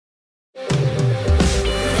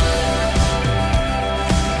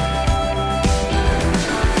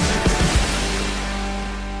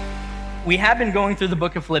We have been going through the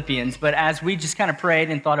book of Philippians, but as we just kind of prayed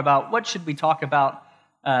and thought about what should we talk about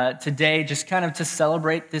today, just kind of to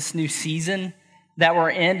celebrate this new season that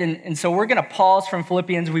we're in. And so we're going to pause from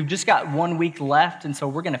Philippians. We've just got 1 week left, and so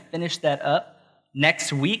we're going to finish that up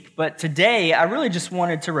next week. But today, I really just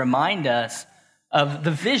wanted to remind us of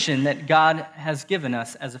the vision that God has given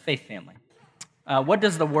us as a faith family. What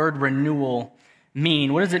does the word renewal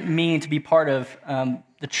mean? What does it mean to be part of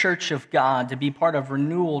the church of God, to be part of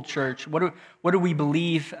Renewal Church? What do we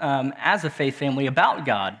believe as a faith family about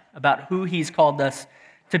God, about who He's called us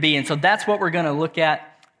to be? And so that's what we're going to look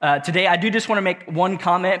at today. I do just want to make one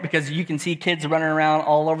comment because you can see kids running around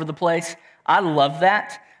all over the place. I love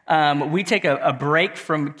that. We take a break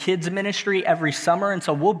from kids ministry every summer, and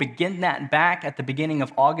so we'll begin that back at the beginning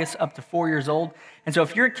of August up to 4 years old. And so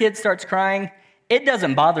if your kid starts crying, it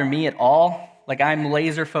doesn't bother me at all. Like, I'm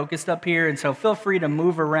laser focused up here, and so feel free to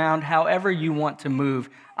move around however you want to move.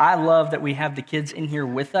 I love that we have the kids in here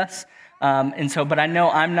with us, but I know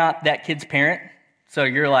I'm not that kid's parent, so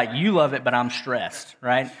you're like, you love it, but I'm stressed,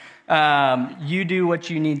 right? You do what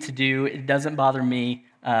you need to do. It doesn't bother me.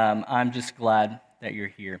 I'm just glad that you're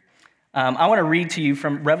here. I want to read to you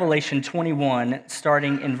from Revelation 21,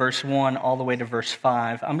 starting in verse 1 all the way to verse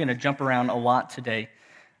 5. I'm going to jump around a lot today.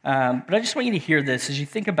 But I just want you to hear this as you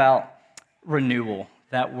think about renewal,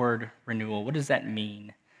 that word renewal. What does that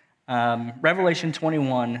mean? Revelation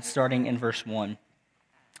 21, starting in verse 1.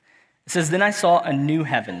 It says, "Then I saw a new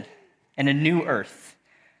heaven and a new earth,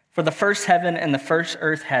 for the first heaven and the first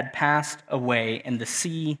earth had passed away, and the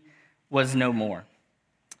sea was no more.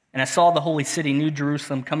 And I saw the holy city, New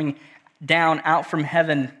Jerusalem, coming down out from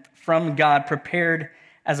heaven from God, prepared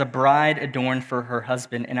as a bride adorned for her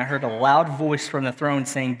husband. And I heard a loud voice from the throne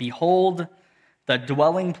saying, 'Behold, the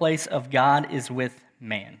dwelling place of God is with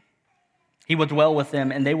man. He will dwell with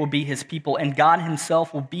them, and they will be his people, and God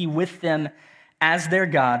himself will be with them as their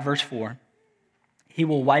God.'" Verse 4, "He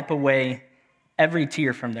will wipe away every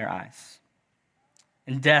tear from their eyes.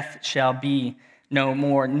 And death shall be no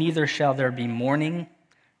more, neither shall there be mourning,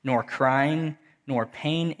 nor crying, nor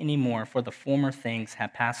pain anymore, for the former things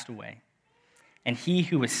have passed away. And he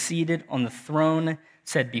who was seated on the throne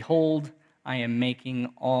said, 'Behold, I am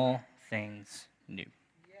making all things new.'"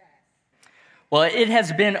 Well, it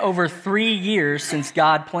has been over 3 years since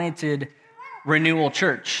God planted Renewal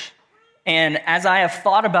Church. And as I have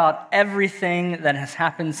thought about everything that has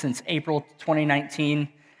happened since April 2019,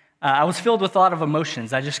 I was filled with a lot of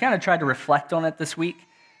emotions. I just kind of tried to reflect on it this week.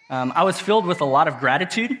 I was filled with a lot of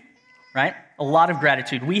gratitude, right? A lot of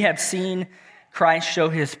gratitude. We have seen Christ show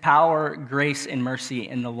his power, grace, and mercy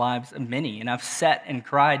in the lives of many. And I've sat and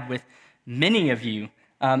cried with many of you,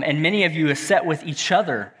 and many of you have sat with each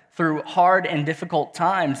other through hard and difficult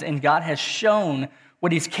times, and God has shown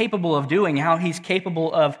what he's capable of doing, how he's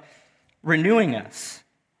capable of renewing us.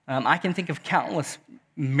 I can think of countless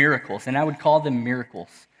miracles, and I would call them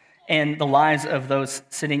miracles, and the lives of those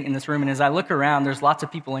sitting in this room. And as I look around, there's lots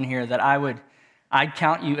of people in here that I'd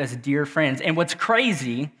count you as dear friends. And what's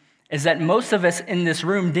crazy is that most of us in this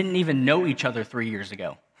room didn't even know each other 3 years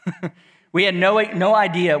ago. We had no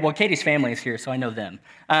idea. Well, Katie's family is here, so I know them.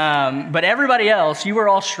 But everybody else, you were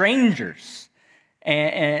all strangers.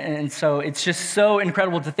 And so it's just so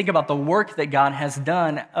incredible to think about the work that God has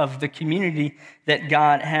done of the community that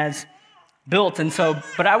God has built. And so,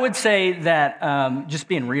 but I would say that just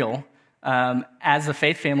being real, as a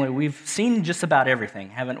faith family, we've seen just about everything,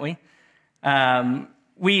 haven't we?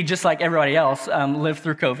 We, just like everybody else, lived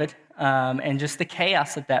through COVID. And just the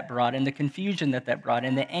chaos that brought, and the confusion that brought,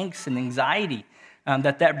 and the angst and anxiety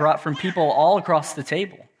that brought from people all across the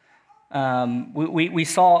table. We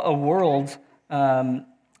saw a world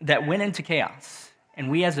that went into chaos, and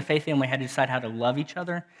we as a faith family had to decide how to love each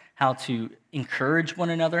other, how to encourage one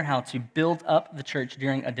another, how to build up the church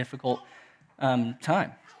during a difficult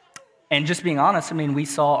time. And just being honest, we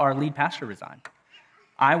saw our lead pastor resign.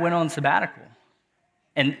 I went on sabbatical.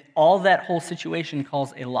 And all that whole situation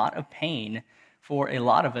caused a lot of pain for a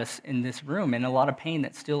lot of us in this room, and a lot of pain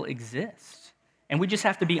that still exists. And we just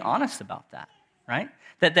have to be honest about that, right?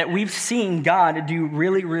 That we've seen God do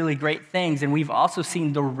really, really great things, and we've also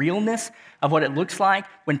seen the realness of what it looks like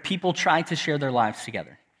when people try to share their lives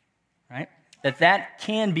together, right? That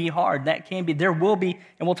can be hard. There will be,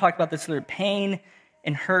 and we'll talk about this later, pain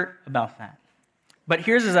and hurt about that. But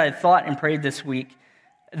here's as I thought and prayed this week,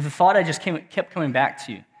 the thought I just kept coming back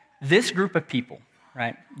to. This group of people,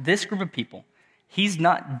 right? This group of people, he's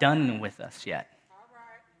not done with us yet.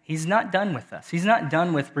 He's not done with us. He's not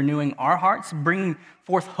done with renewing our hearts, bringing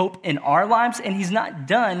forth hope in our lives, and he's not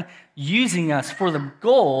done using us for the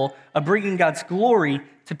goal of bringing God's glory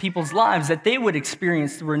to people's lives, that they would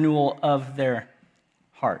experience the renewal of their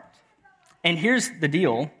heart. And here's the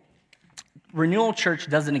deal. Renewal Church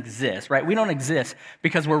doesn't exist, right? We don't exist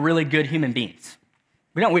because we're really good human beings.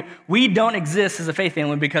 We don't exist as a faith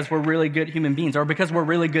family because we're really good human beings or because we're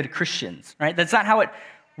really good Christians, right? That's not how it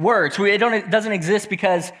works. It doesn't exist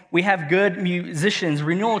because we have good musicians.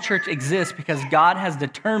 Renewal Church exists because God has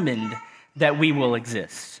determined that we will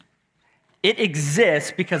exist. It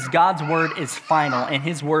exists because God's word is final, and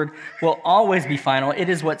his word will always be final. It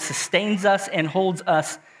is what sustains us and holds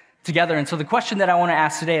us together. And so the question that I want to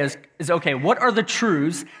ask today is okay, what are the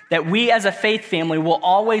truths that we as a faith family will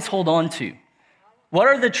always hold on to? What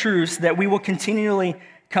are the truths that we will continually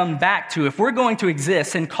come back to? If we're going to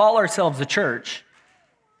exist and call ourselves a church,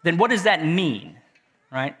 then what does that mean,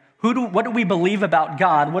 right? What do we believe about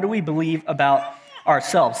God? What do we believe about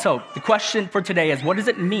ourselves? So the question for today is, what does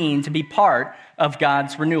it mean to be part of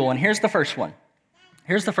God's renewal? And here's the first one.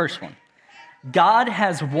 God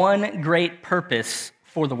has one great purpose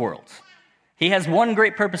for the world. He has one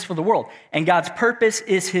great purpose for the world, and God's purpose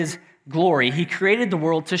is his glory. He created the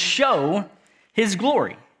world to show his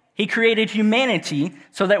glory. He created humanity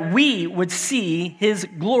so that we would see his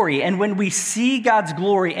glory. And when we see God's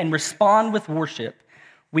glory and respond with worship,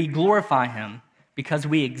 we glorify him because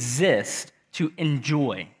we exist to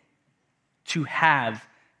enjoy, to have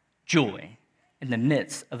joy in the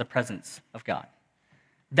midst of the presence of God.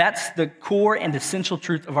 That's the core and essential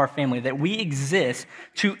truth of our family, that we exist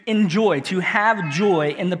to enjoy, to have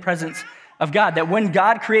joy in the presence of God. That when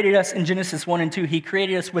God created us in Genesis 1 and 2, he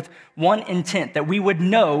created us with one intent, that we would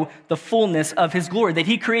know the fullness of his glory, that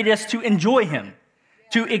he created us to enjoy him,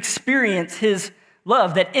 to experience his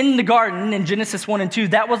love, that in the garden in Genesis 1 and 2,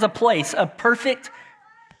 that was a place of perfect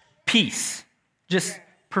peace, just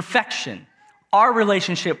perfection. Our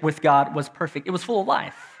relationship with God was perfect. It was full of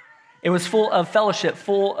life. It was full of fellowship,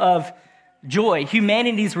 full of joy.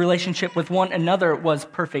 Humanity's relationship with one another was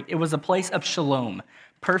perfect. It was a place of shalom,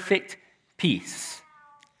 perfect peace.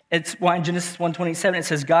 It's why in Genesis 1:27 it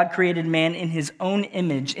says, God created man in his own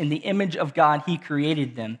image. In the image of God, he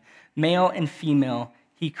created them. Male and female,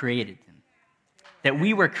 he created them. That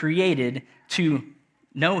we were created to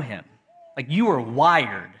know him. Like you were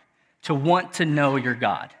wired to want to know your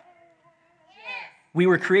God. We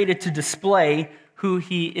were created to display who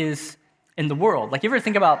he is in the world. Like, you ever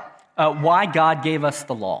think about why God gave us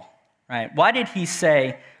the law, right? Why did he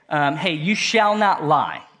say, hey, you shall not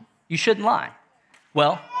lie? You shouldn't lie.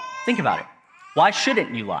 Well, think about it. Why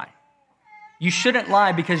shouldn't you lie? You shouldn't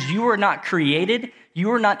lie because you were not created, you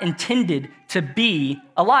were not intended to be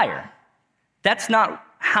a liar. That's not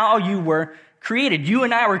how you were created. You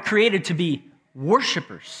and I were created to be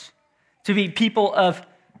worshipers, to be people of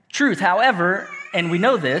truth. However, and we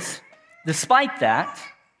know this, despite that,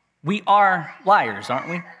 we are liars,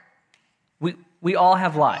 aren't we? We all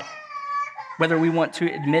have lied, whether we want to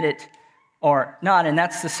admit it or not. And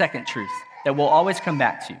that's the second truth that we'll always come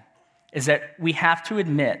back to, is that we have to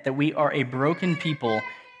admit that we are a broken people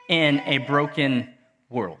in a broken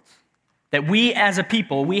world. That we as a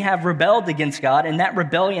people, we have rebelled against God, and that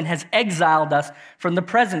rebellion has exiled us from the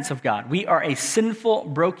presence of God. We are a sinful,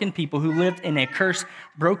 broken people who lived in a cursed,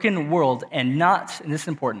 broken world, and this is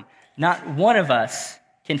important, not one of us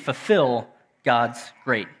can fulfill God's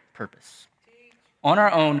great purpose. On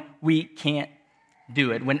our own, we can't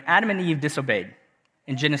do it. When Adam and Eve disobeyed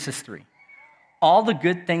in Genesis 3, all the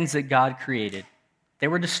good things that God created, they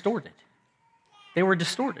were distorted. They were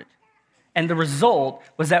distorted. And the result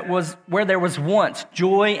was that where there was once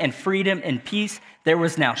joy and freedom and peace, there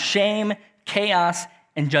was now shame, chaos,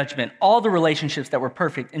 and judgment. All the relationships that were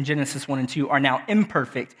perfect in Genesis 1 and 2 are now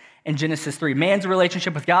imperfect in Genesis 3. Man's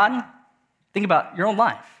relationship with God, think about your own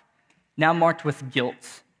life, now marked with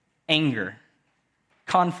guilt, anger,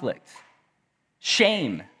 conflict,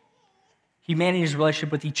 shame. Humanity's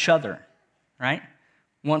relationship with each other, right?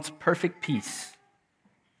 Once perfect peace,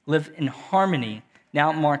 live in harmony,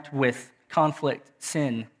 now marked with conflict,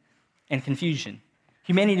 sin, and confusion.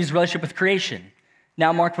 Humanity's relationship with creation,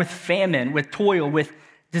 now marked with famine, with toil, with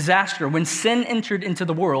disaster. When sin entered into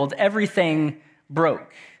the world, everything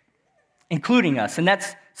broke, including us. And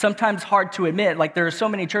that's sometimes hard to admit. Like, there are so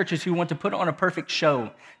many churches who want to put on a perfect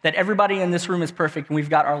show, that everybody in this room is perfect and we've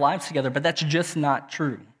got our lives together, but that's just not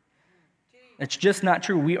true. It's just not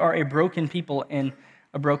true. We are a broken people in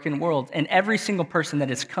a broken world. And every single person that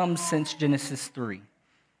has come since Genesis 3,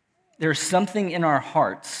 there's something in our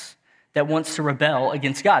hearts that wants to rebel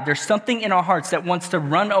against God. There's something in our hearts that wants to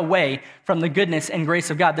run away from the goodness and grace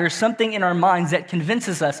of God. There's something in our minds that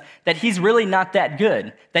convinces us that he's really not that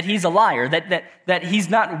good, that he's a liar, that he's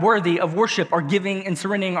not worthy of worship or giving and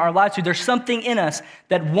surrendering our lives to. There's something in us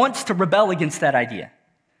that wants to rebel against that idea,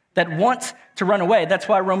 that wants to run away. That's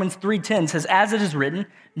why Romans 3:10 says, as it is written,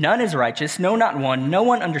 none is righteous, no, not one. No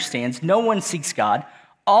one understands, no one seeks God.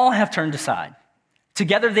 All have turned aside.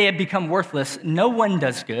 Together they have become worthless. No one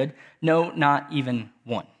does good, no, not even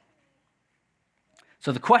one.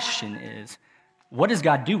 So the question is, what does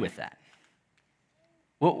God do with that?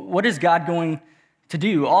 What is God going to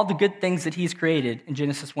do? All the good things that he's created in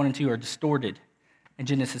Genesis 1 and 2 are distorted in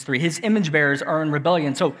Genesis 3. His image bearers are in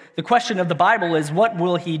rebellion. So the question of the Bible is, what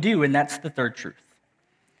will he do? And that's the third truth,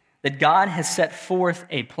 that God has set forth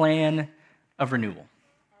a plan of renewal.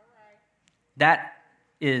 That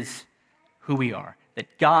is who we are,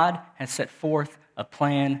 that God has set forth a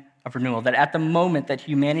plan of renewal, that at the moment that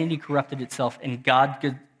humanity corrupted itself in God's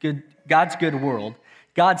good world,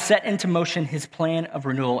 God set into motion his plan of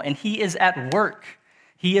renewal, and he is at work.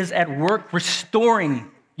 He is at work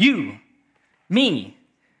restoring you, me,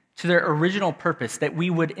 to their original purpose, that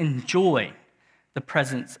we would enjoy the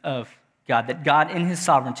presence of God, that God in his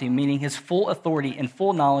sovereignty, meaning his full authority and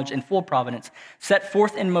full knowledge and full providence, set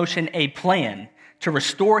forth in motion a plan to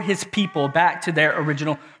restore his people back to their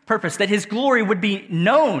original purpose, that his glory would be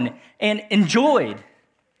known and enjoyed,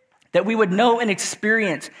 that we would know and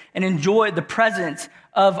experience and enjoy the presence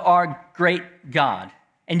of our great God.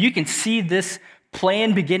 And you can see this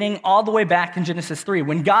plan beginning all the way back in Genesis 3.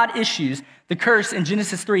 When God issues the curse in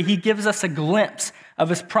Genesis 3, he gives us a glimpse of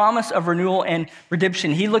his promise of renewal and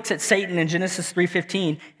redemption. He looks at Satan in Genesis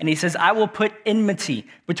 3:15, and he says, I will put enmity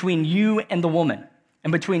between you and the woman,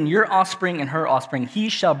 and between your offspring and her offspring. He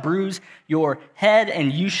shall bruise your head,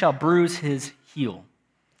 and you shall bruise his heel.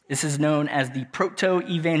 This is known as the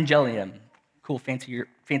proto-evangelium. Cool,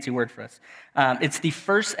 fancy word for us. It's the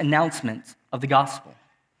first announcement of the gospel,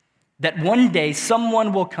 that one day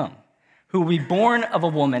someone will come who will be born of a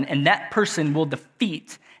woman, and that person will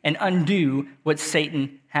defeat and undo what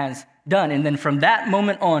Satan has done. And then from that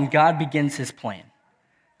moment on, God begins his plan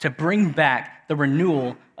to bring back the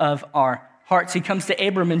renewal of our hearts. He comes to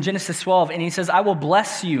Abram in Genesis 12, and he says, I will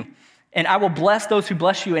bless you, and I will bless those who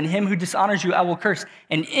bless you, and him who dishonors you I will curse.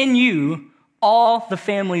 And in you all the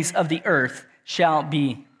families of the earth shall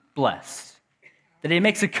be blessed. That he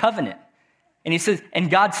makes a covenant. And he says,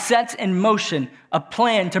 and God sets in motion a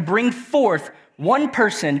plan to bring forth one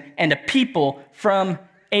person and a people from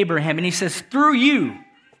Abraham. And he says, through you,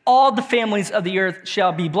 all the families of the earth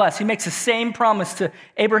shall be blessed. He makes the same promise to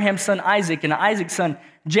Abraham's son Isaac and Isaac's son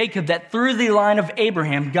Jacob, that through the line of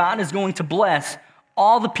Abraham, God is going to bless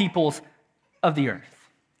all the peoples of the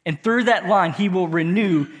earth. And through that line, he will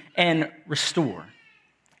renew and restore.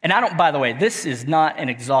 And by the way, this is not an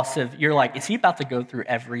exhaustive, you're like, is he about to go through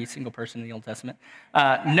every single person in the Old Testament?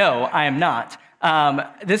 No, I am not.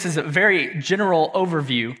 This is a very general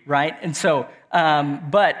overview, right? And so,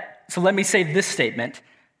 so let me say this statement.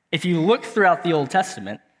 If you look throughout the Old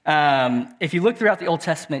Testament,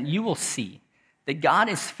 you will see that God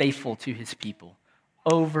is faithful to his people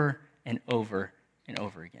over and over and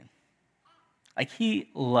over again. Like, he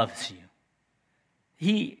loves you.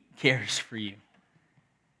 He cares for you.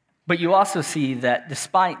 But you also see that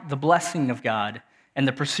despite the blessing of God and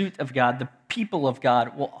the pursuit of God, the people of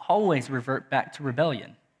God will always revert back to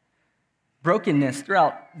rebellion. Brokenness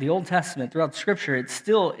throughout the Old Testament, throughout Scripture, it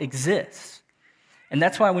still exists. And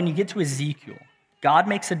that's why when you get to Ezekiel, God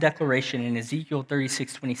makes a declaration in Ezekiel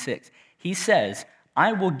 36:26. He says,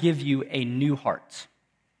 I will give you a new heart.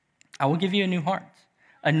 I will give you a new heart.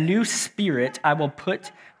 A new spirit I will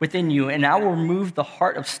put within you, and I will remove the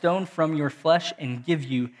heart of stone from your flesh and give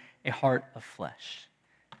you a heart of flesh.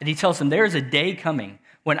 And he tells them, there is a day coming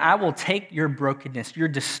when I will take your brokenness, your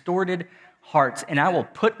distorted hearts, and I will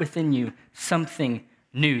put within you something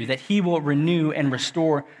new, that he will renew and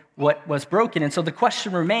restore what was broken. And so the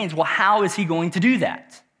question remains, well, how is he going to do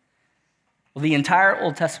that? Well, the entire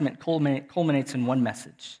Old Testament culminates in one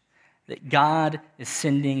message, that God is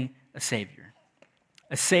sending a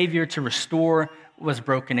Savior to restore what was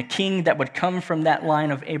broken, a king that would come from that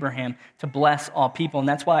line of Abraham to bless all people. And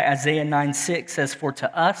that's why Isaiah 9:6 says, for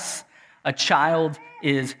to us a child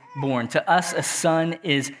is born, to us a son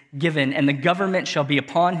is given, and the government shall be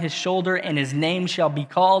upon his shoulder, and his name shall be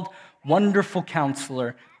called Wonderful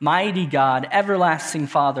Counselor, Mighty God, Everlasting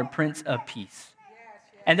Father, Prince of Peace.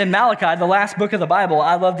 And then Malachi, the last book of the Bible,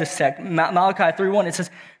 I love this text. Malachi 3:1, it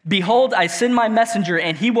says, "Behold, I send my messenger,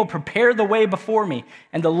 and he will prepare the way before me.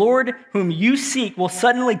 And the Lord whom you seek will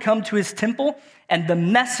suddenly come to his temple, and the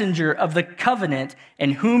messenger of the covenant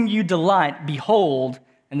in whom you delight, behold."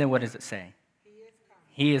 And then what does it say?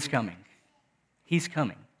 He is coming. He's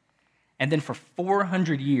coming. And then for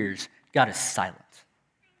 400 years, God is silent.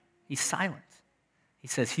 He's silent. He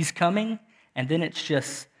says he's coming, and then it's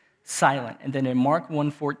just silent. And then in Mark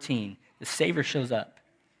 1:14, the Savior shows up.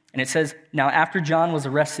 And it says, "Now after John was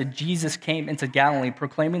arrested, Jesus came into Galilee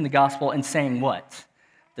proclaiming the gospel and saying," what?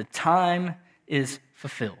 "The time is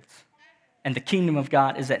fulfilled, and the kingdom of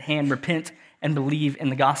God is at hand. Repent and believe in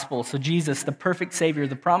the gospel." So Jesus, the perfect Savior,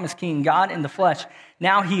 the promised King, God in the flesh,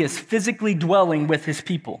 now he is physically dwelling with his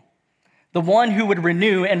people, the one who would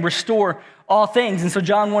renew and restore all things. And so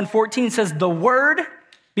John 1:14 says, "The Word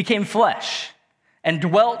became flesh and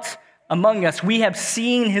dwelt among us. We have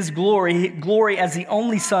seen his glory as the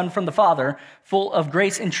only Son from the Father, full of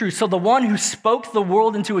grace and truth." So the one who spoke the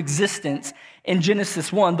world into existence in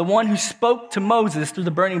Genesis 1, the one who spoke to Moses through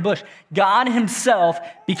the burning bush, God himself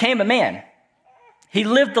became a man. He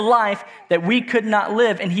lived the life that we could not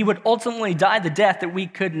live, and he would ultimately die the death that we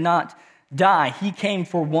could not die. He came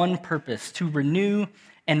for one purpose: to renew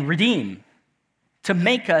and redeem, to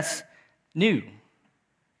make us new.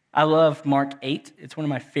 I love Mark 8. It's one of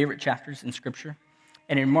my favorite chapters in Scripture.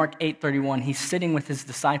 And in Mark 8:31, he's sitting with his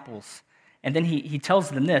disciples, and then he tells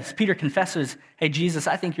them this. Peter confesses, "Hey, Jesus,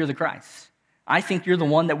 I think you're the Christ. I think you're the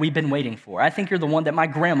one that we've been waiting for. I think you're the one that my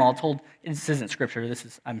grandma told." This isn't Scripture.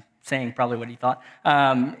 I'm saying probably what he thought.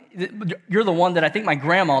 "You're the one that I think my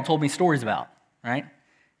grandma told me stories about," right?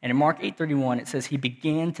 And in Mark 8:31, it says, "He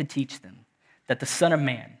began to teach them that the Son of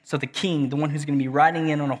Man," so the King, the one who's going to be riding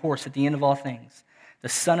in on a horse at the end of all things, "the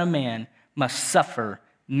Son of Man must suffer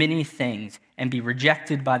many things and be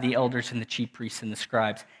rejected by the elders and the chief priests and the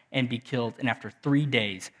scribes and be killed, and after 3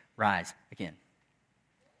 days rise again."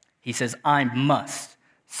 He says, "I must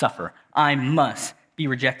suffer. I must be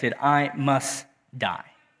rejected. I must die."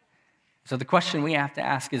 So the question we have to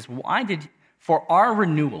ask is, for our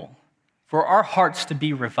renewal, for our hearts to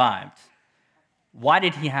be revived, why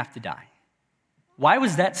did he have to die? Why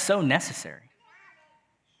was that so necessary?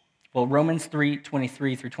 Well, Romans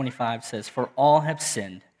 3:23 through 25 says, "For all have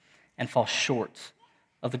sinned and fall short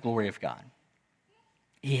of the glory of God."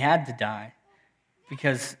 He had to die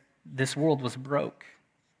because this world was broke.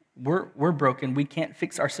 We're broken. We can't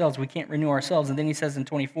fix ourselves. We can't renew ourselves. And then he says in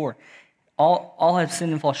 24, all have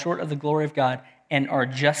sinned and fall short of the glory of God and are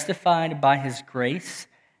justified by his grace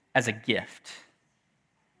as a gift.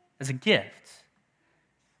 As a gift.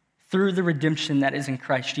 Through the redemption that is in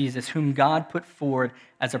Christ Jesus, whom God put forward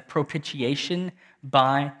as a propitiation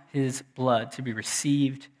by his blood to be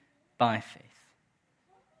received by faith.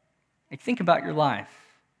 Like, think about your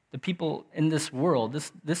life. The people in this world,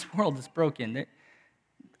 this world is broken.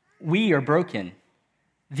 We are broken.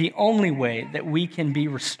 The only way that we can be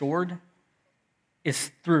restored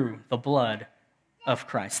is through the blood of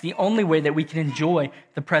Christ. The only way that we can enjoy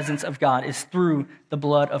the presence of God is through the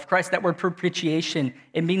blood of Christ. That word propitiation,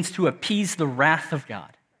 it means to appease the wrath of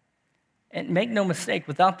God. And make no mistake,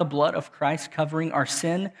 without the blood of Christ covering our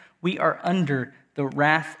sin, we are under the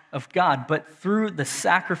wrath of God. But through the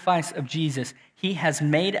sacrifice of Jesus, he has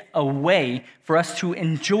made a way for us to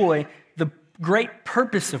enjoy the great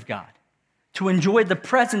purpose of God, to enjoy the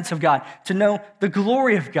presence of God, to know the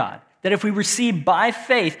glory of God. That if we receive by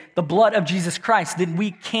faith the blood of Jesus Christ, then we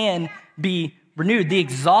can be renewed. The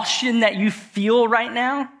exhaustion that you feel right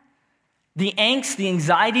now, the angst, the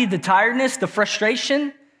anxiety, the tiredness, the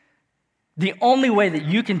frustration, the only way that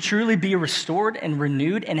you can truly be restored and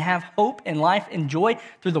renewed and have hope and life and joy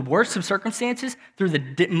through the worst of circumstances, through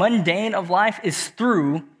the mundane of life, is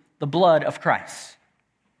through the blood of Christ.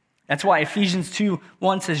 That's why Ephesians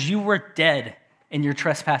 2:1 says, "You were dead in your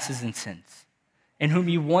trespasses and sins, in whom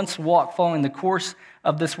you once walked, following the course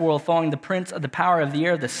of this world, following the prince of the power of the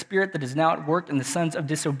air, the spirit that is now at work in the sons of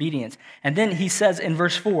disobedience." And then he says in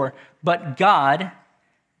verse 4, "But God,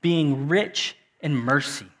 being rich in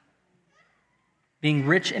mercy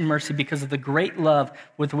because of the great love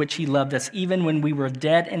with which he loved us, even when we were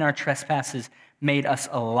dead in our trespasses, made us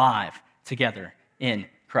alive together in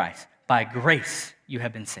Christ. By grace you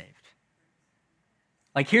have been saved."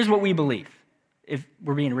 Like, here's what we believe, if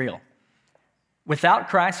we're being real. Without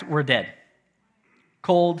Christ, we're dead,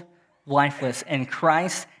 cold, lifeless, and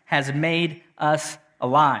Christ has made us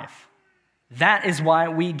alive. That is why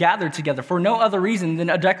we gather together, for no other reason than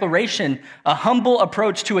a declaration, a humble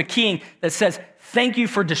approach to a king that says, thank you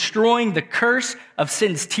for destroying the curse of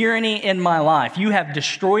sin's tyranny in my life. You have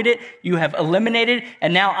destroyed it, you have eliminated it,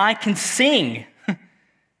 and now I can sing.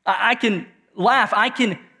 I can laugh, I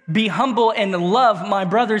can be humble and love my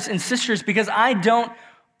brothers and sisters because I don't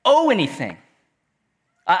owe anything.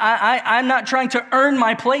 I'm not trying to earn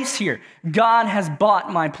my place here. God has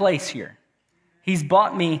bought my place here. He's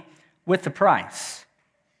bought me with the price.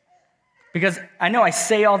 Because I know I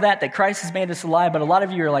say all that Christ has made us alive, but a lot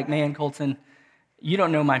of you are like, man, Colton, you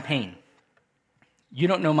don't know my pain. You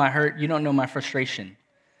don't know my hurt. You don't know my frustration.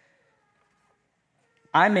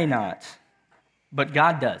 I may not, but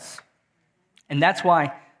God does. And that's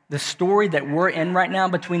why the story that we're in right now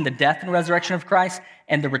between the death and resurrection of Christ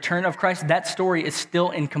and the return of Christ, that story is still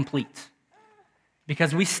incomplete.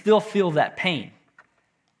 Because we still feel that pain.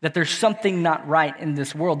 That there's something not right in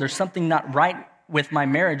this world. There's something not right with my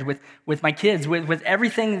marriage, with my kids, with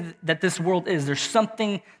everything that this world is. There's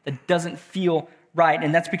something that doesn't feel right,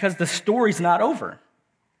 and that's because the story's not over.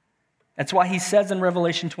 That's why he says in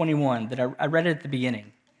Revelation 21, that I read it at the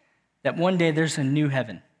beginning, that one day there's a new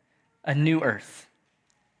heaven, a new earth,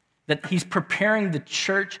 that he's preparing the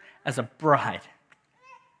church as a bride.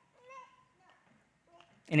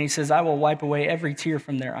 And he says, I will wipe away every tear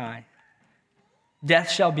from their eye.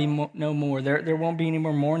 Death shall be no more. There won't be any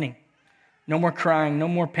more mourning, no more crying, no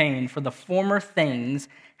more pain, for the former things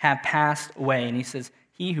have passed away. And he says,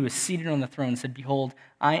 he who is seated on the throne said, behold,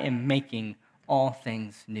 I am making all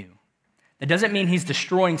things new. That doesn't mean he's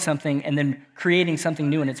destroying something and then creating something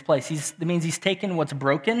new in its place. It means he's taken what's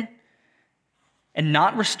broken and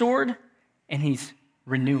not restored, and he's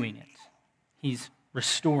renewing it. He's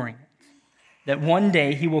restoring it. That one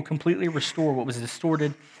day he will completely restore what was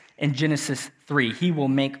distorted in Genesis 3. He will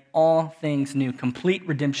make all things new, complete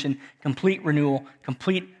redemption, complete renewal,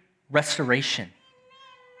 complete restoration.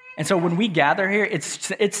 And so when we gather here,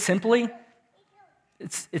 it's simply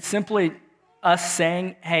us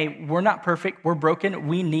saying, hey, we're not perfect, we're broken,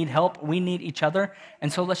 we need help, we need each other,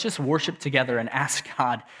 and so let's just worship together and ask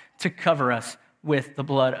God to cover us with the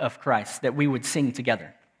blood of Christ, that we would sing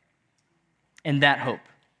together in that hope.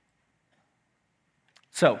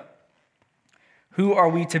 So, who are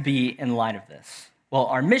we to be in light of this? Well,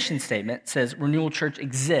 our mission statement says Renewal Church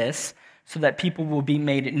exists so that people will be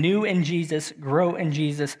made new in Jesus, grow in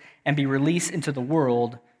Jesus, and be released into the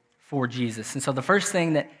world for Jesus. And so the first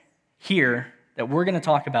thing that we're going to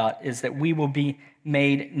talk about is that we will be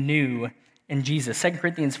made new in Jesus. 2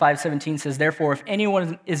 Corinthians 5:17 says, therefore, if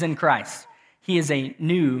anyone is in Christ, he is a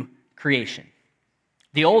new creation.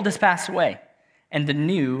 The old has passed away, and the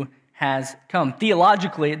new has come.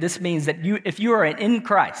 Theologically, this means that if you are in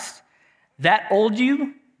Christ, that old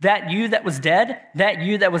you that was dead, that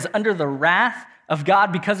you that was under the wrath of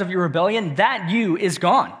God because of your rebellion, that you is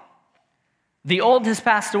gone. The old has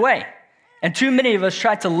passed away. And too many of us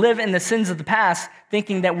try to live in the sins of the past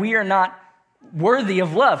thinking that we are not worthy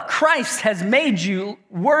of love. Christ has made you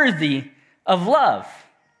worthy of love.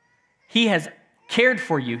 He has cared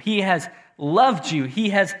for you. He has loved you. He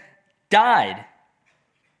has died.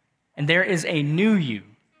 And there is a new you.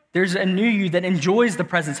 There's a new you that enjoys the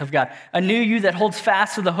presence of God, a new you that holds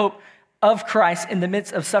fast to the hope of Christ in the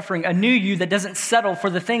midst of suffering, a new you that doesn't settle for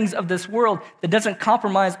the things of this world, that doesn't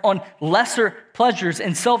compromise on lesser pleasures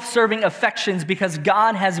and self-serving affections because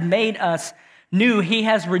God has made us new. He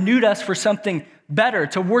has renewed us for something better,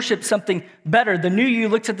 to worship something better. The new you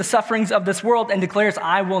looks at the sufferings of this world and declares,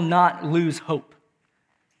 I will not lose hope.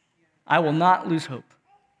 I will not lose hope.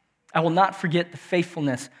 I will not forget the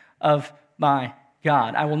faithfulness of my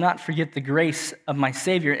God. I will not forget the grace of my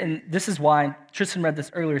Savior. And this is why, Tristan read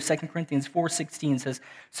this earlier, 2 Corinthians 4:16 says,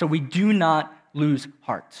 so we do not lose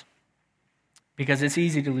heart. Because it's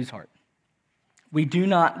easy to lose heart. We do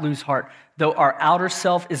not lose heart. Though our outer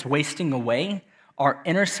self is wasting away, our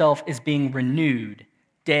inner self is being renewed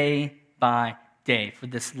day by day. For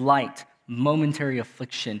this light, momentary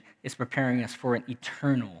affliction is preparing us for an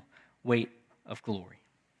eternal weight of glory.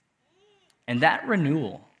 And that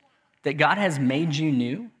renewal, that God has made you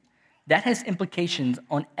new, that has implications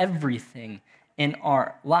on everything in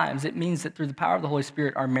our lives. It means that through the power of the Holy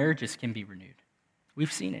Spirit, our marriages can be renewed.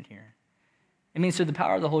 We've seen it here. It means through the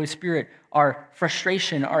power of the Holy Spirit, our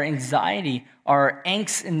frustration, our anxiety, our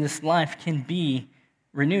angst in this life can be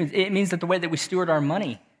renewed. It means that the way that we steward our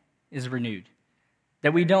money is renewed.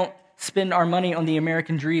 That we don't spend our money on the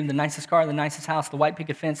American dream, the nicest car, the nicest house, the white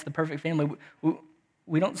picket fence, the perfect family.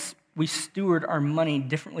 We steward our money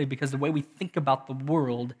differently because the way we think about the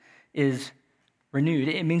world is renewed.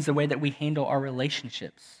 It means the way that we handle our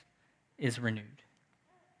relationships is renewed.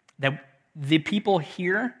 That the people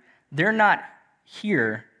here, they're not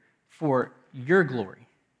here for your glory.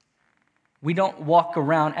 We don't walk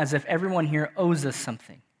around as if everyone here owes us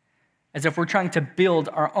something, as if we're trying to build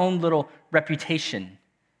our own little reputation.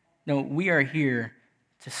 No, we are here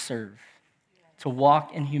to serve, to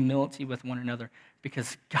walk in humility with one another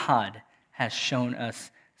because God has shown us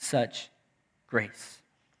such grace.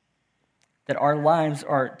 That our lives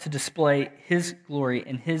are to display his glory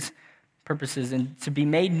and his purposes, and to be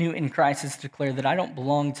made new in Christ is to declare that I don't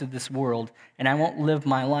belong to this world and I won't live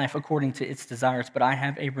my life according to its desires, but I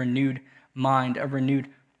have a renewed mind, a renewed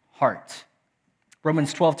heart.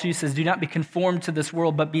 Romans 12:2 says, do not be conformed to this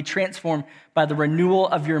world, but be transformed by the renewal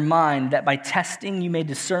of your mind, that by testing you may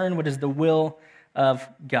discern what is the will of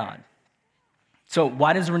God. So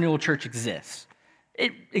why does the Renewal Church exist?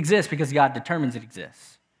 It exists because God determines it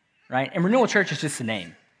exists, right? And Renewal Church is just a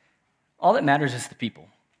name. All that matters is the people,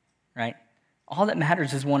 right? All that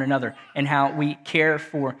matters is one another and how we care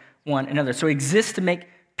for one another. So it exists to make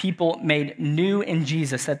people made new in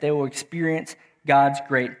Jesus, that they will experience God's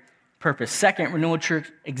great purpose. Second, Renewal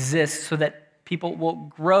Church exists so that people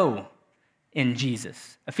will grow in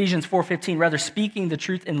Jesus. Ephesians 4:15, rather speaking the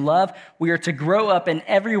truth in love, we are to grow up in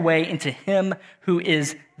every way into him who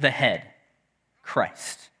is the head,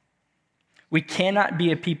 Christ. We cannot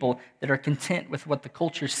be a people that are content with what the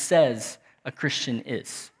culture says a Christian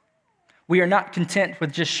is. We are not content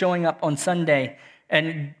with just showing up on Sunday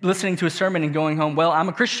and listening to a sermon and going home, well, I'm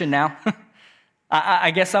a Christian now.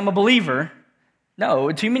 I guess I'm a believer.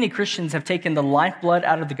 No, too many Christians have taken the lifeblood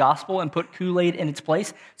out of the gospel and put Kool-Aid in its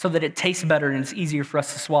place so that it tastes better and it's easier for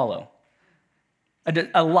us to swallow.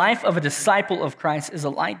 A life of a disciple of Christ is a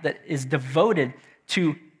life that is devoted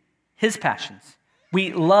to his passions.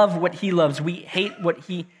 We love what he loves. We hate what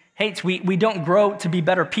he hates. We don't grow to be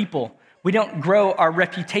better people. We don't grow our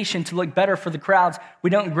reputation to look better for the crowds.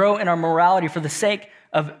 We don't grow in our morality for the sake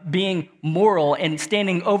of being moral and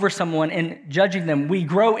standing over someone and judging them. We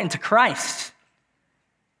grow into Christ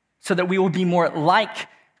so that we will be more like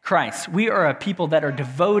Christ. We are a people that are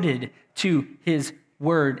devoted to his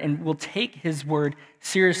word and will take his word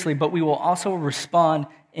seriously, but we will also respond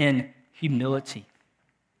in humility.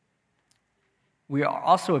 We are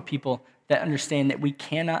also a people that understand that we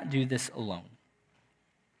cannot do this alone.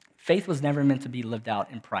 Faith was never meant to be lived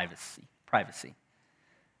out in privacy.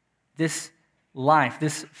 This life,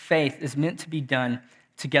 this faith is meant to be done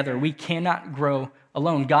together. We cannot grow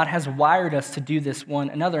alone. God has wired us to do this one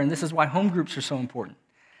another, and this is why home groups are so important.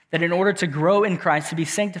 That in order to grow in Christ, to be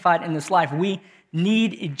sanctified in this life, we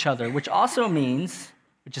need each other, which also means,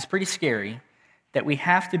 which is pretty scary, that we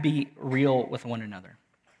have to be real with one another.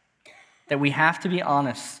 That we have to be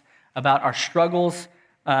honest about our struggles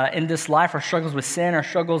in this life, our struggles with sin, our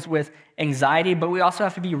struggles with anxiety, but we also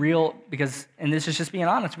have to be real because, and this is just being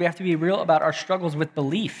honest, we have to be real about our struggles with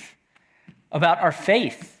belief, about our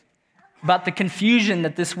faith, about the confusion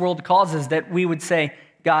that this world causes, that we would say,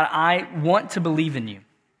 God, I want to believe in you,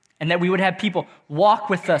 and that we would have people walk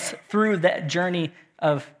with us through that journey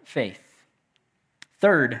of faith.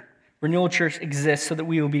 Third, Renewal Church exists so that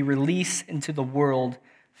we will be released into the world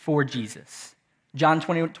for Jesus. John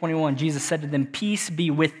 20:21, Jesus said to them, peace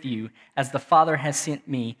be with you, as the Father has sent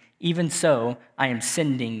me, even so I am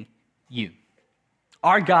sending you.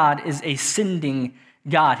 Our God is a sending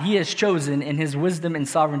God. He has chosen in his wisdom and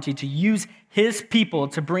sovereignty to use his people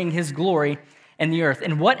to bring his glory in the earth.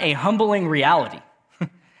 And what a humbling reality.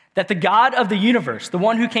 That the God of the universe, the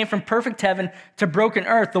one who came from perfect heaven to broken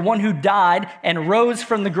earth, the one who died and rose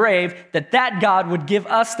from the grave, that God would give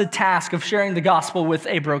us the task of sharing the gospel with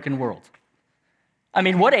a broken world. I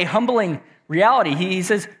mean, what a humbling reality. He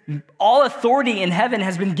says, all authority in heaven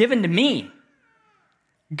has been given to me.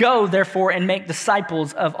 Go, therefore, and make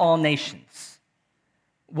disciples of all nations.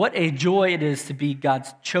 What a joy it is to be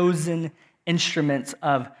God's chosen instruments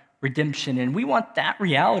of redemption. And we want that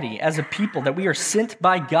reality as a people, that we are sent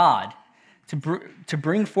by God to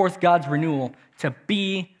bring forth God's renewal, to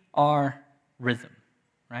be our rhythm,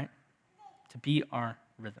 right? To be our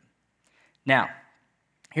rhythm. Now,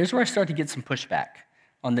 here's where I start to get some pushback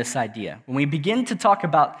on this idea. When we begin to talk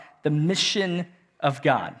about the mission of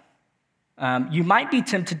God, you might be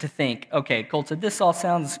tempted to think, okay, Colton, this all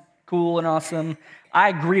sounds cool and awesome. I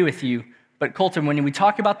agree with you. But Colton, when we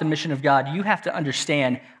talk about the mission of God, you have to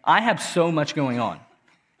understand, I have so much going on.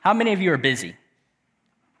 How many of you are busy?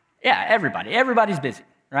 Yeah, everybody. Everybody's busy,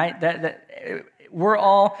 right? We're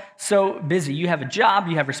all so busy. You have a job,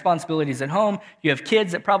 you have responsibilities at home, you have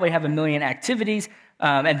kids that probably have a million activities,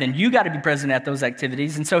 and then you got to be present at those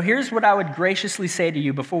activities. And so here's what I would graciously say to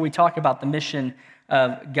you before we talk about the mission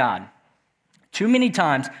of God. Too many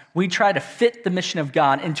times we try to fit the mission of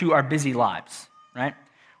God into our busy lives, right?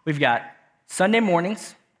 We've got Sunday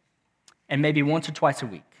mornings and maybe once or twice a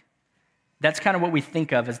week. That's kind of what we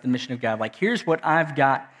think of as the mission of God. Like, here's what I've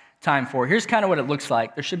got time for. Here's kind of what it looks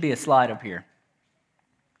like. There should be a slide up here.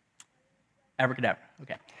 Abracadabra.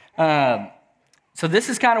 Okay. So this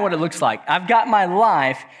is kind of what it looks like. I've got my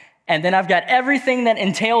life, and then I've got everything that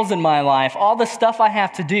entails in my life, all the stuff I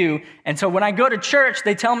have to do. And so when I go to church,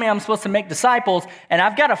 they tell me I'm supposed to make disciples, and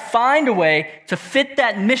I've got to find a way to fit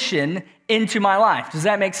that mission into my life. Does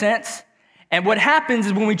that make sense? And what happens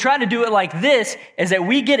is when we try to do it like this is that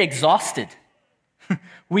we get exhausted.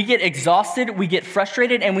 We get exhausted, we get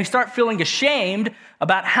frustrated, and we start feeling ashamed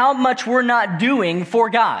about how much we're not doing for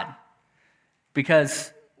God.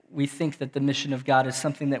 Because we think that the mission of God is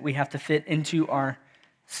something that we have to fit into our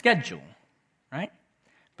schedule, right?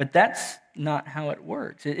 But that's not how it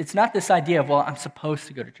works. It's not this idea of, well, I'm supposed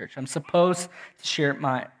to go to church. I'm supposed to share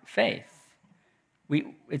my faith.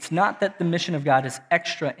 It's not that the mission of God is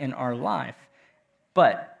extra in our life,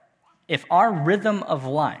 but if our rhythm of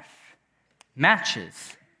life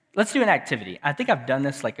matches, let's do an activity. I think I've done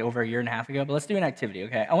this like over a year and a half ago, but let's do an activity,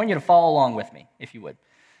 okay? I want you to follow along with me, if you would.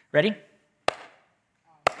 Ready?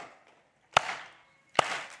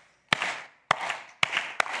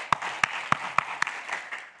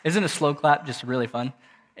 Isn't a slow clap just really fun?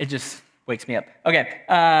 It just wakes me up. Okay,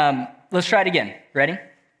 let's try it again. Ready?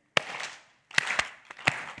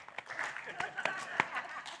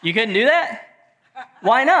 You couldn't do that?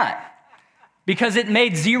 Why not? Because it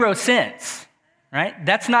made zero sense, right?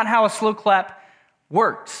 That's not how a slow clap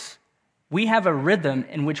works. We have a rhythm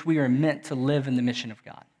in which we are meant to live in the mission of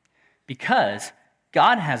God because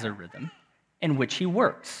God has a rhythm in which he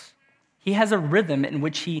works. He has a rhythm in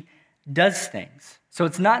which he does things. So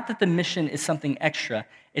it's not that the mission is something extra.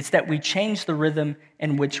 It's that we change the rhythm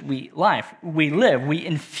in which we live. We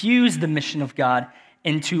infuse the mission of God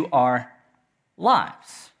into our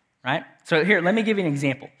lives, right? So here, let me give you an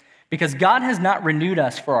example. Because God has not renewed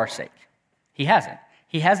us for our sake. He hasn't.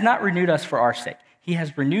 He has not renewed us for our sake. He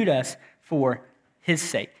has renewed us for his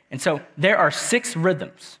sake. And so there are 6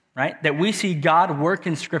 rhythms, right, that we see God work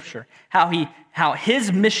in Scripture, how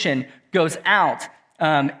his mission goes out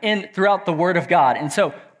throughout the Word of God. And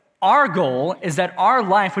so our goal is that our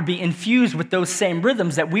life would be infused with those same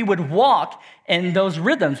rhythms, that we would walk in those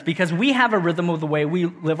rhythms because we have a rhythm of the way we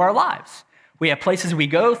live our lives. We have places we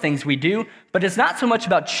go, things we do, but it's not so much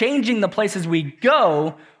about changing the places we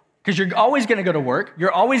go, because you're always going to go to work,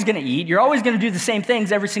 you're always going to eat, you're always going to do the same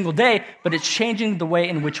things every single day, but it's changing the way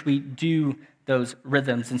in which we do those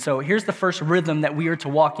rhythms. And so here's the first rhythm that we are to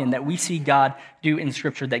walk in, that we see God do in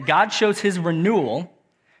Scripture, that God shows his renewal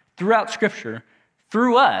throughout Scripture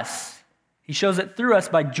through us. He shows it through us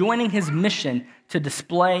by joining his mission to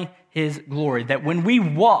display his glory, that when we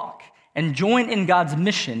walk and join in God's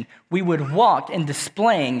mission, we would walk in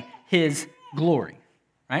displaying his glory,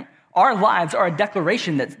 right? Our lives are a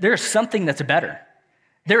declaration that there is something that's better.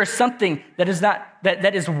 There is something that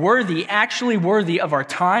is worthy, actually worthy of our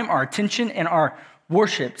time, our attention, and our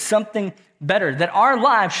worship, something better, that our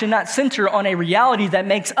lives should not center on a reality that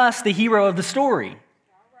makes us the hero of the story.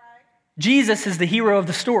 Jesus is the hero of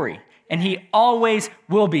the story, and he always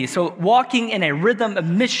will be. So walking in a rhythm of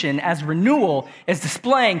mission as renewal is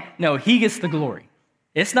displaying, no, he gets the glory.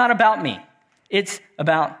 It's not about me. It's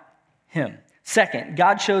about him. Second,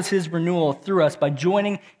 God shows his renewal through us by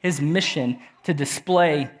joining his mission to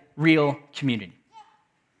display real community.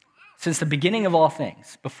 Since the beginning of all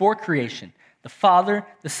things, before creation, the Father,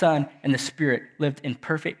 the Son, and the Spirit lived in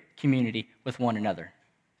perfect community with one another.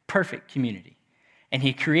 Perfect community. And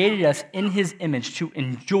he created us in his image to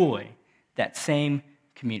enjoy that same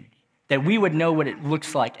community, that we would know what it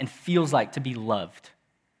looks like and feels like to be loved,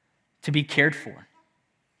 to be cared for,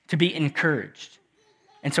 to be encouraged.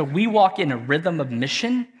 And so we walk in a rhythm of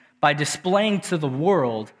mission by displaying to the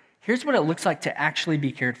world, here's what it looks like to actually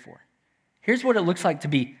be cared for. Here's what it looks like to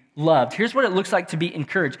be loved. Here's what it looks like to be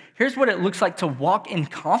encouraged. Here's what it looks like to walk in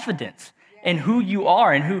confidence in who you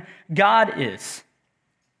are and who God is.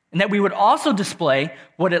 And that we would also display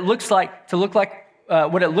what it looks like to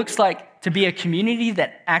be a community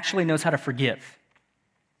that actually knows how to forgive.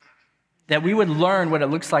 That we would learn what it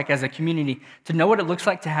looks like as a community, to know what it looks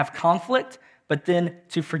like to have conflict, but then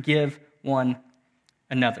to forgive one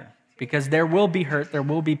another. Because there will be hurt, there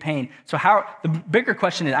will be pain. So the bigger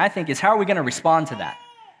question I think is, how are we going to respond to that?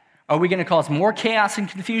 Are we going to cause more chaos and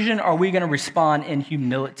confusion, or are we going to respond in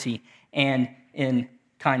humility and in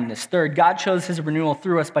kindness? Third, God shows his renewal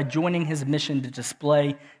through us by joining his mission to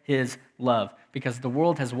display his love, because the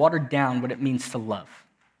world has watered down what it means to love.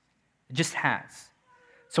 It just has.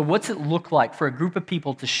 So what's it look like for a group of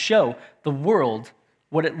people to show the world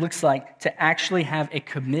what it looks like to actually have a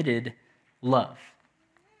committed love?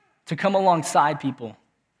 To come alongside people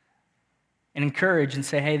and encourage and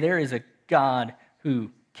say, hey, there is a God who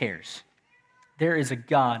cares. There is a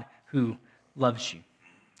God who loves you.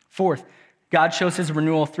 Fourth, God shows his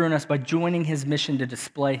renewal through us by joining his mission to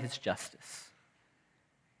display his justice.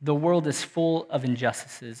 The world is full of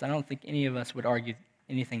injustices. I don't think any of us would argue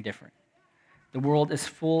anything different. The world is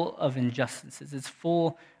full of injustices. It's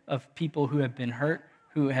full of people who have been hurt,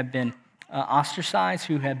 who have been ostracized,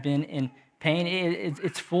 who have been in pain.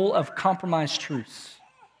 It's full of compromised truths.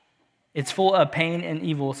 It's full of pain and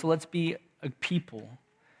evil. So let's be a people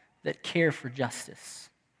that care for justice,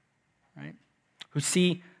 right? Who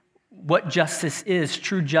see what justice is,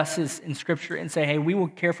 true justice in Scripture, and say, hey, we will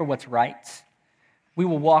care for what's right. We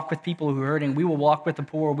will walk with people who are hurting. We will walk with the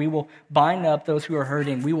poor. We will bind up those who are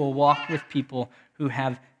hurting. We will walk with people who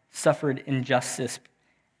have suffered injustice.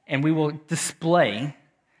 And we will display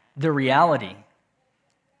the reality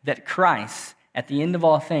that Christ, at the end of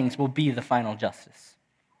all things, will be the final justice.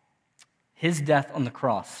 His death on the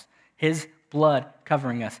cross, his blood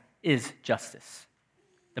covering us, is justice.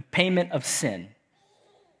 The payment of sin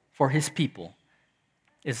for his people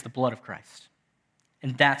is the blood of Christ.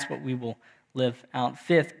 And that's what we will live out.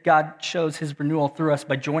 Fifth, God shows his renewal through us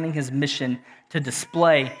by joining his mission to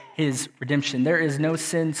display his redemption. There is no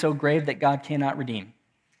sin so grave that God cannot redeem.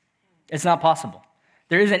 It's not possible.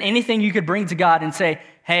 There isn't anything you could bring to God and say,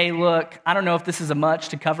 hey, look, I don't know if this is a much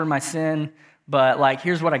to cover my sin, but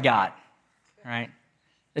here's what I got, right?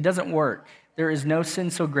 It doesn't work. There is no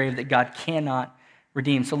sin so grave that God cannot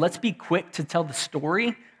redeem. So let's be quick to tell the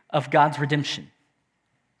story of God's redemption,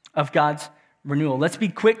 of God's renewal. Let's be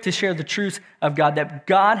quick to share the truth of God, that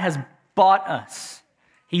God has bought us.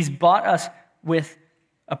 He's bought us with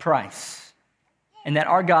a price, and that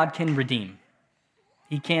our God can redeem.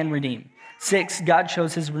 He can redeem. 6, God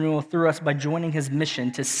shows his renewal through us by joining his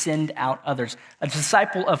mission to send out others. A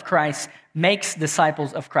disciple of Christ makes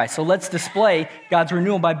disciples of Christ. So let's display God's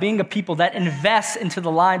renewal by being a people that invests into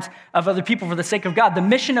the lives of other people for the sake of God. The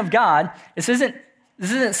mission of God, this isn't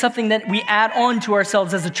something that we add on to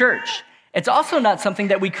ourselves as a church. It's also not something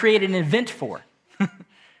that we create an event for,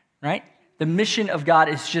 right? The mission of God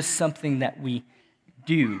is just something that we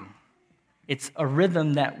do. It's a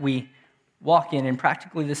rhythm that we walk in, and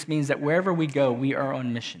practically this means that wherever we go, we are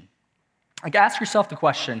on mission. Ask yourself the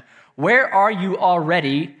question, where are you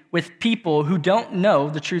already with people who don't know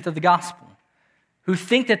the truth of the gospel, who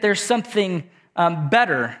think that there's something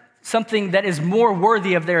better, something that is more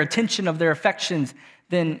worthy of their attention, of their affections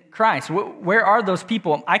than Christ? Where are those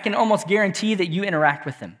people? I can almost guarantee that you interact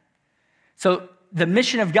with them. So the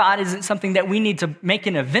mission of God isn't something that we need to make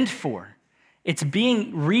an event for. It's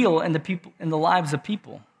being real in the lives of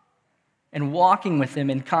people, and walking with them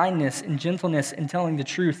in kindness and gentleness and telling the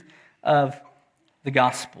truth of the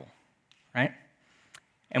gospel, right?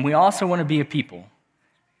 And we also want to be a people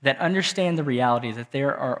that understand the reality that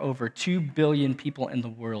there are over 2 billion people in the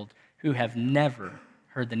world who have never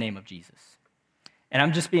heard the name of Jesus. And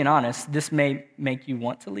I'm just being honest, this may make you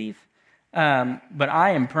want to leave, but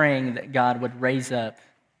I am praying that God would raise up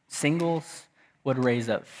singles, would raise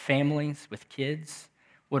up families with kids,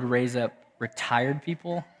 would raise up retired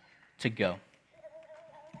people to go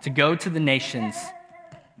to the nations,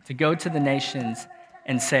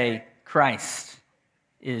 and say, Christ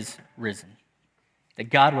is risen. That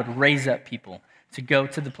God would raise up people to go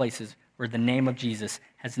to the places where the name of Jesus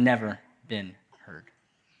has never been heard.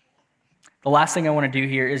 The last thing I want to do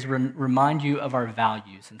here is remind you of our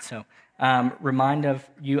values. And so remind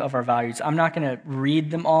you of our values. I'm not going to read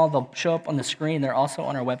them all. They'll show up on the screen. They're also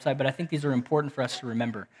on our website, but I think these are important for us to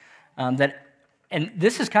remember. And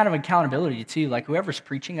this is kind of accountability too. Like whoever's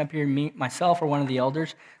preaching up here, me, myself, or one of the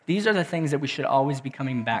elders, these are the things that we should always be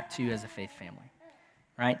coming back to as a faith family,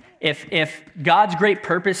 right? If God's great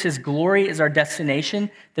purpose, his glory is our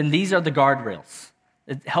destination, then these are the guardrails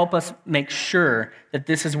that help us make sure that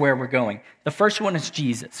this is where we're going. The first one is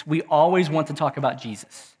Jesus. We always want to talk about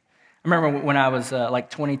Jesus. I remember when I was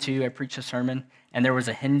 22, I preached a sermon, and there was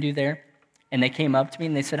a Hindu there, and they came up to me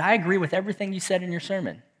and they said, I agree with everything you said in your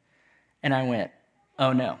sermon. And I went,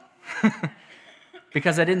 oh no,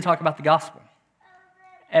 because I didn't talk about the gospel.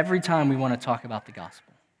 Every time we want to talk about the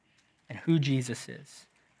gospel and who Jesus is,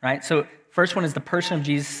 right? So first one is the person of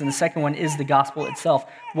Jesus, and the second one is the gospel itself,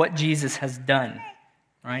 what Jesus has done,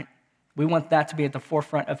 right? We want that to be at the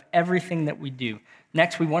forefront of everything that we do.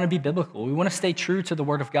 Next, we want to be biblical. We want to stay true to the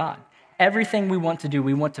Word of God. Everything we want to do,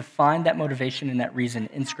 we want to find that motivation and that reason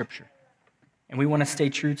in Scripture. And we want to stay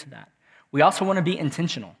true to that. We also want to be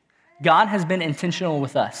intentional. God has been intentional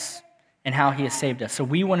with us and how he has saved us. So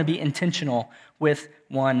we want to be intentional with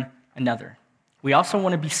one another. We also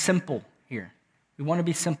want to be simple here. We want to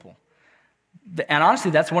be simple. And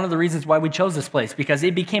honestly, that's one of the reasons why we chose this place, because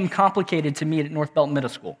it became complicated to meet at North Belton Middle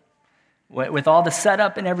School with all the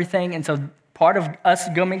setup and everything. And so part of us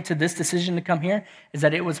going to this decision to come here is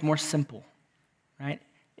that it was more simple, right?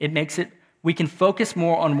 It makes it, we can focus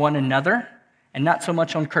more on one another and not so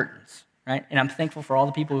much on curtains, right? And I'm thankful for all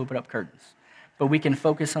the people who put up curtains. But we can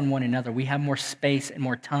focus on one another. We have more space and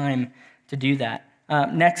more time to do that.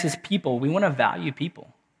 Next is people. We want to value people.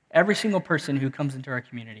 Every single person who comes into our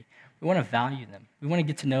community, we want to value them. We want to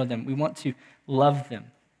get to know them. We want to love them.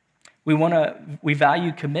 We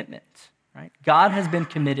value commitment, right? God has been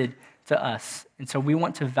committed to us, and so we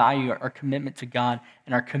want to value our commitment to God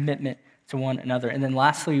and our commitment to one another. And then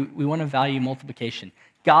lastly, we want to value multiplication.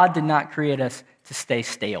 God did not create us to stay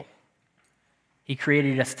stale. He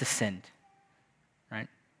created us to send, right?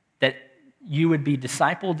 That you would be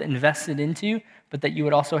discipled, invested into, but that you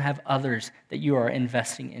would also have others that you are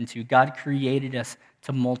investing into. God created us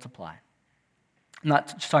to multiply. I'm not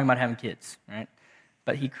just talking about having kids, right?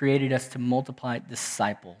 But he created us to multiply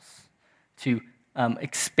disciples, to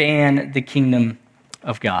expand the kingdom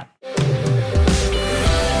of God.